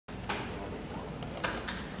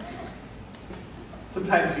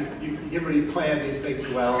Sometimes you really plan these things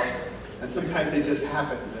well, and sometimes they just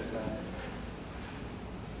happen.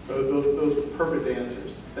 Those are perfect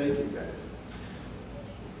answers. Thank you, guys.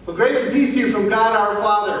 Well, grace and peace to you from God our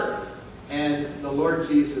Father and the Lord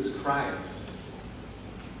Jesus Christ.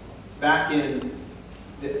 Back in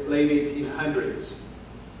the late 1800s,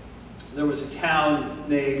 there was a town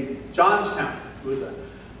named Johnstown. It was a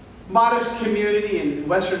modest community in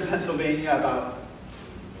western Pennsylvania, about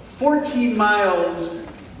 14 miles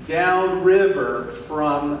downriver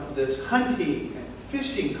from this hunting and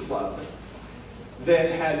fishing club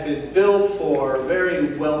that had been built for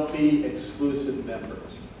very wealthy, exclusive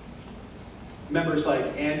members. Members like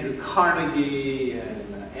Andrew Carnegie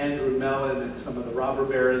and Andrew Mellon and some of the robber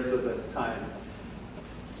barons of the time.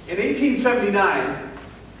 In 1879,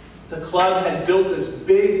 the club had built this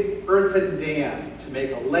big earthen dam to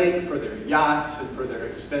make a lake for their yachts and for their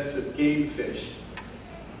expensive game fish.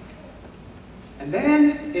 And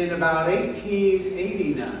then in about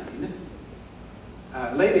 1889,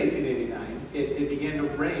 late 1889, it began to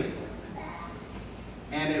rain.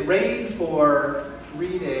 And it rained for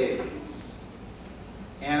 3 days.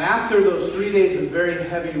 And after those 3 days of very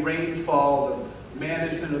heavy rainfall, the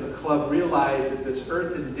management of the club realized that this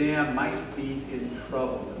earthen dam might be in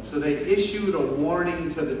trouble. And so they issued a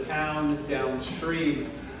warning to the town downstream.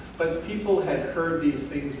 But people had heard these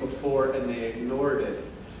things before and they ignored it.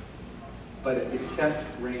 But it kept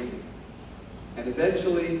raining. And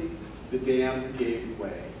eventually, the dam gave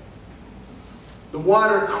way. The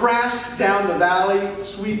water crashed down the valley,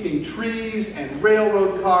 sweeping trees and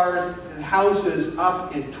railroad cars and houses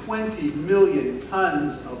up in 20 million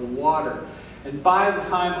tons of water. And by the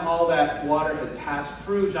time all that water had passed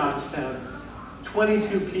through Johnstown,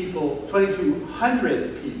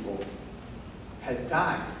 2,200 people had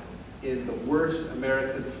died in the worst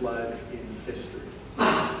American flood in history.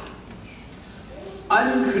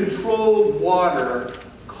 Uncontrolled water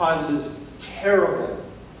causes terrible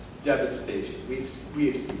devastation. We have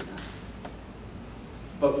seen that.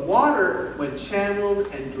 But water, when channeled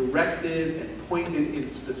and directed and pointed in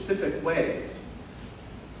specific ways,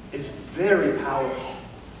 is very powerful,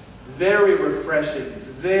 very refreshing,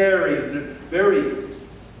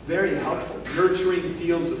 very helpful. Nurturing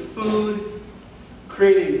fields of food,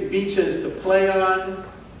 creating beaches to play on,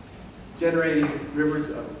 generating rivers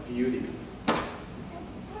of beauty.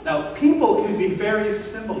 Now, people can be very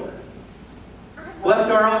similar. Left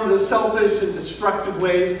to our own selfish and destructive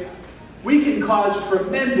ways, we can cause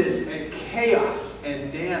tremendous chaos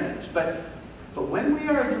and damage. But when we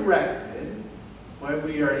are directed, when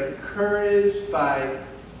we are encouraged by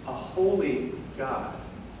a holy God,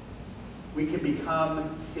 we can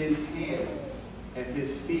become His hands and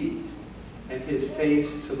His feet and His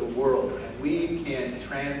face to the world. And we can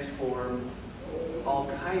transform all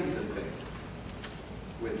kinds of things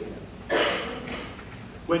with Him.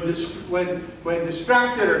 When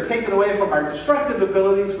distracted or taken away from our destructive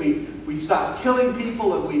abilities, we stop killing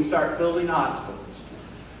people and we start building hospitals.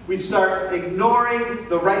 We start ignoring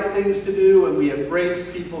the right things to do and we embrace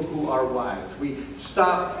people who are wise. We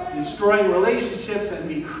stop destroying relationships and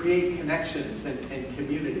we create connections and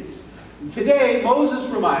communities. And today, Moses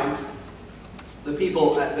reminds the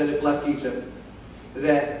people that have left Egypt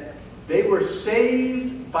that they were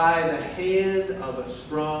saved by the hand of a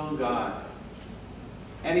strong God.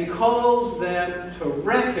 And he calls them to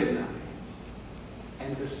recognize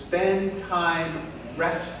and to spend time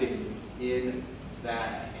resting in that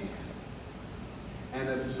hand and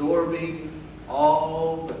absorbing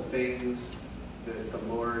all the things that the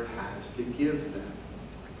Lord has to give them.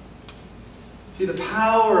 See, the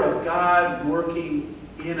power of God working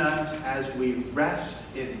in us as we rest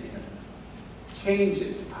in Him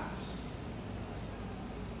changes us.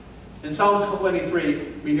 In Psalm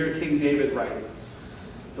 23, we hear King David write,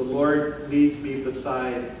 "The Lord leads me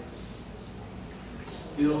beside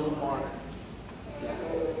still waters." Yeah.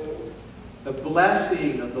 The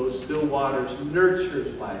blessing of those still waters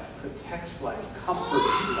nurtures life, protects life,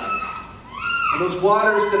 comforts life. And those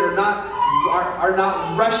waters that are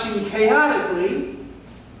not rushing chaotically,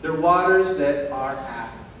 they're waters that are at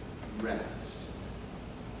rest.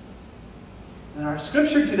 And our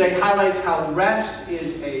scripture today highlights how rest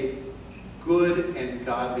is a good and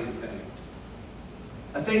godly thing.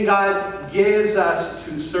 A thing God gives us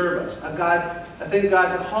to serve us. A thing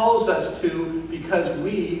God calls us to because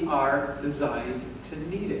we are designed to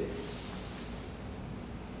need it.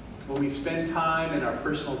 When we spend time in our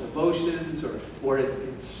personal devotions or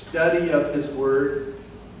in study of His Word,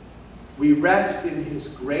 we rest in His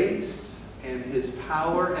grace and His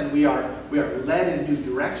power, and we are led in new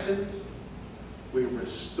directions. We're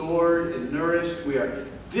restored and nourished. We are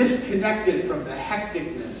disconnected from the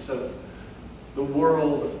hecticness of the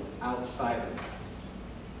world outside of us.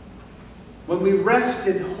 When we rest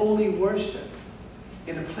in holy worship,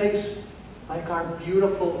 in a place like our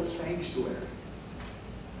beautiful sanctuary,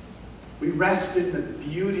 we rest in the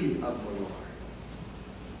beauty of the Lord.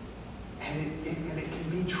 And it can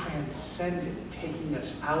be transcendent, taking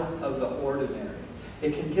us out of the ordinary.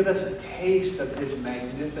 It can give us a taste of His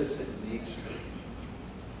magnificent nature.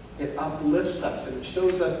 It uplifts us and it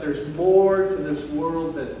shows us there's more to this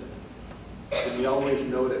world than we always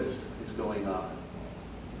notice is going on.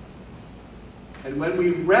 And when we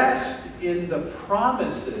rest in the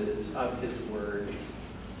promises of His Word,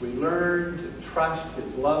 we learn to trust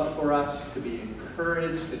His love for us, to be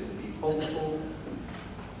encouraged and to be hopeful,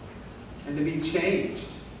 and to be changed,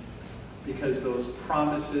 because those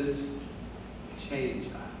promises change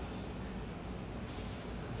us.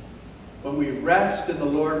 When we rest in the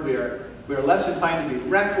Lord, we are less inclined to be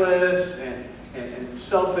reckless and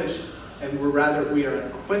selfish, and we are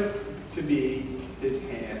equipped to be His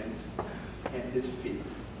hands and His feet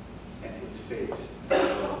and His face.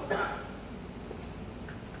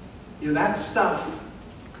 You know, that stuff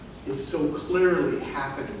is so clearly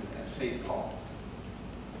happening at St. Paul.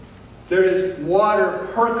 There is water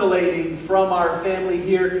percolating from our family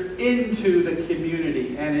here into the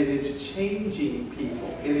community, and it is changing people.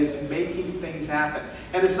 It is making things happen.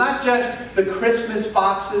 And it's not just the Christmas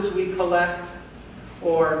boxes we collect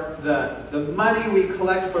or the money we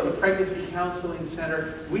collect for the Pregnancy Counseling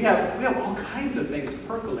Center. We have all kinds of things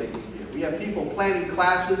percolating here. We have people planning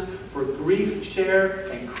classes for grief share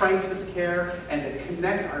and crisis care, and to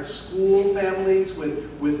connect our school families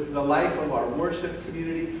with the life of our worship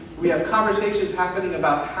community. We have conversations happening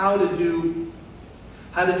about how to do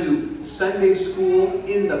Sunday school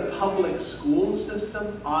in the public school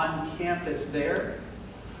system on campus there.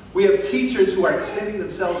 We have teachers who are extending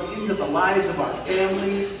themselves into the lives of our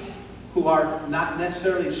families, who are not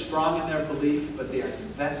necessarily strong in their belief, but they are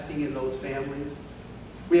investing in those families.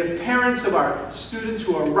 We have parents of our students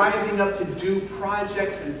who are rising up to do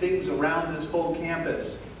projects and things around this whole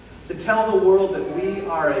campus, to tell the world that we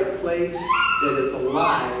are a place that is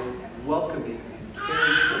alive and welcoming and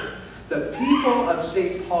caring for. The people of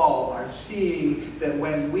St. Paul are seeing that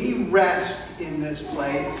when we rest in this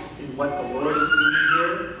place, in what the Lord is doing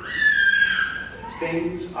here,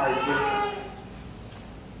 things are different.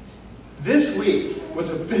 This week was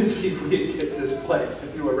a busy week at this place,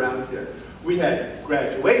 if you were around here. We had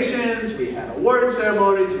graduations, we had award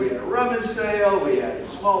ceremonies, we had a rummage sale, we had a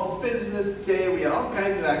small business day, we had all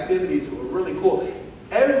kinds of activities that were really cool.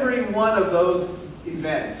 Every one of those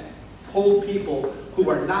events pulled people who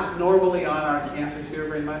are not normally on our campus here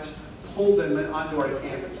very much, pulled them onto our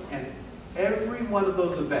campus. And every one of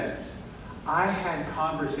those events, I had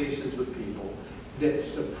conversations with people that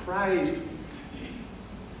surprised me.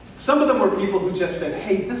 Some of them were people who just said,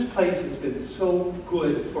 hey, this place has been so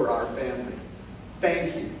good for our family.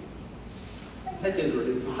 Thank you. That didn't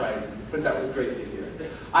really surprise me, but that was great to hear.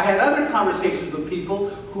 I had other conversations with people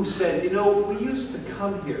who said, you know, we used to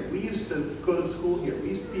come here. We used to go to school here. We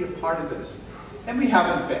used to be a part of this. And we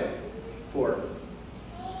haven't been for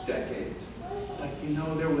decades. But you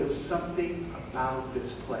know, there was something about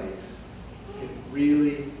this place. It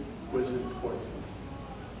really was important.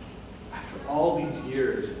 After all these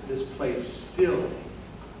years, this place still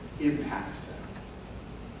impacts them.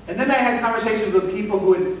 And then I had conversations with people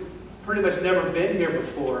who had pretty much never been here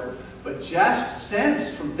before, but just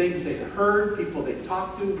sensed from things they'd heard, people they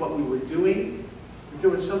talked to, what we were doing, that there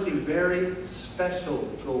was something very special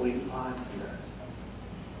going on here.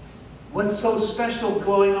 What's so special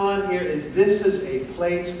going on here is this is a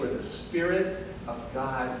place where the Spirit of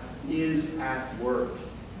God is at work.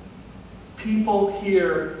 People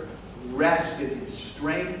here rest in His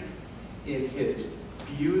strength, in His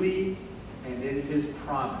beauty, and in His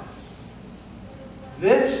promise.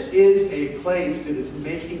 This is a place that is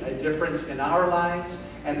making a difference in our lives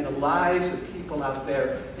and in the lives of people out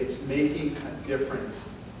there. It's making a difference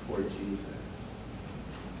for Jesus.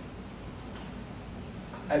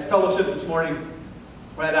 At fellowship this morning,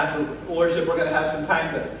 right after worship, we're going to have some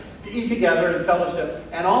time to eat together in fellowship,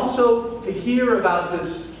 and also to hear about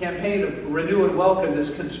this campaign of Renew and Welcome,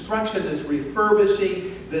 this construction, this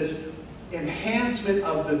refurbishing, this enhancement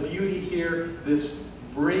of the beauty here, this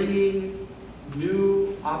bringing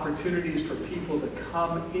new opportunities for people to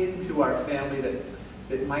come into our family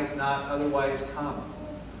that might not otherwise come,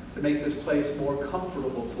 to make this place more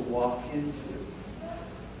comfortable to walk into.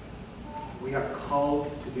 We are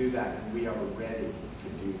called to do that, and we are ready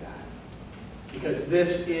to do that. Because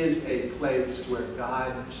this is a place where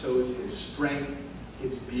God shows His strength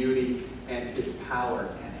his beauty and his power,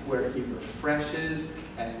 and where he refreshes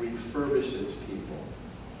and refurbishes people.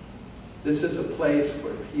 This is a place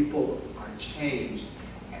where people are changed,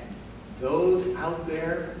 and those out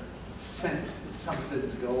there sense that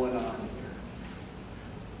something's going on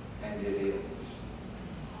here. And it is.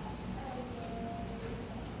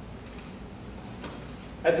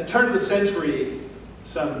 At the turn of the century,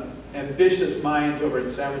 some ambitious minds over in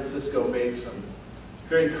San Francisco made some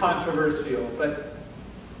very controversial but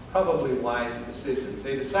probably wise decisions.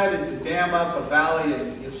 They decided to dam up a valley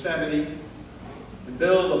in Yosemite and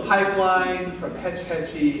build a pipeline from Hetch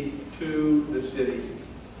Hetchy to the city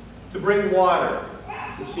to bring water,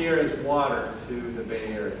 the Sierra's water, to the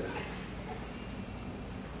Bay Area.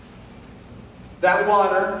 That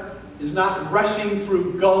water is not rushing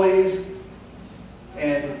through gullies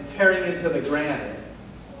and tearing into the granite.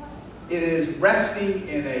 It is resting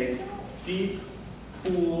in a deep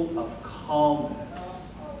pool of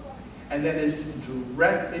calmness, and that is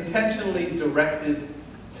intentionally directed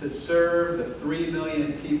to serve the 3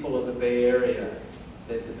 million people of the Bay Area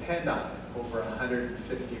that depend on it over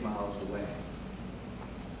 150 miles away.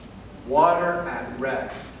 Water at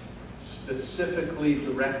rest, specifically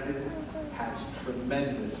directed, has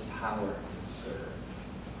tremendous power to serve.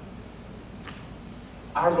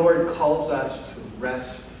 Our Lord calls us to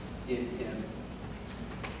rest in him.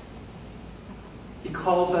 He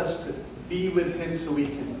calls us to be with him so he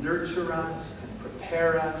can nurture us and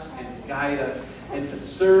prepare us and guide us and to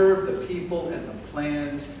serve the people and the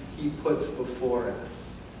plans he puts before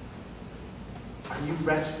us. Are you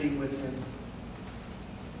resting with him?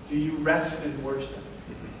 Do you rest in worship?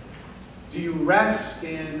 Do you rest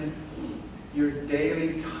in your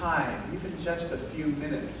daily time, even just a few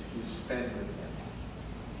minutes you spend with him?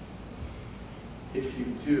 If you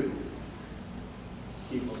do,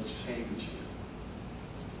 he will change you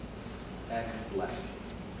and bless you.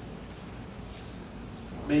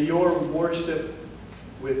 May your worship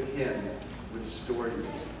with him restore you.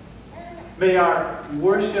 May our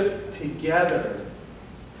worship together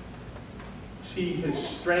see his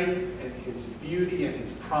strength and his beauty and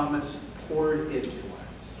his promise poured into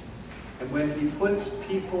us. And when he puts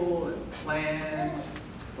people and plans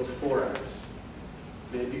before us,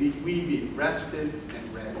 may we be rested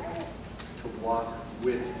and ready to walk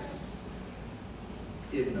with him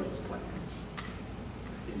in those plans.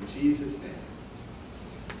 In Jesus' name,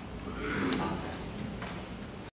 amen.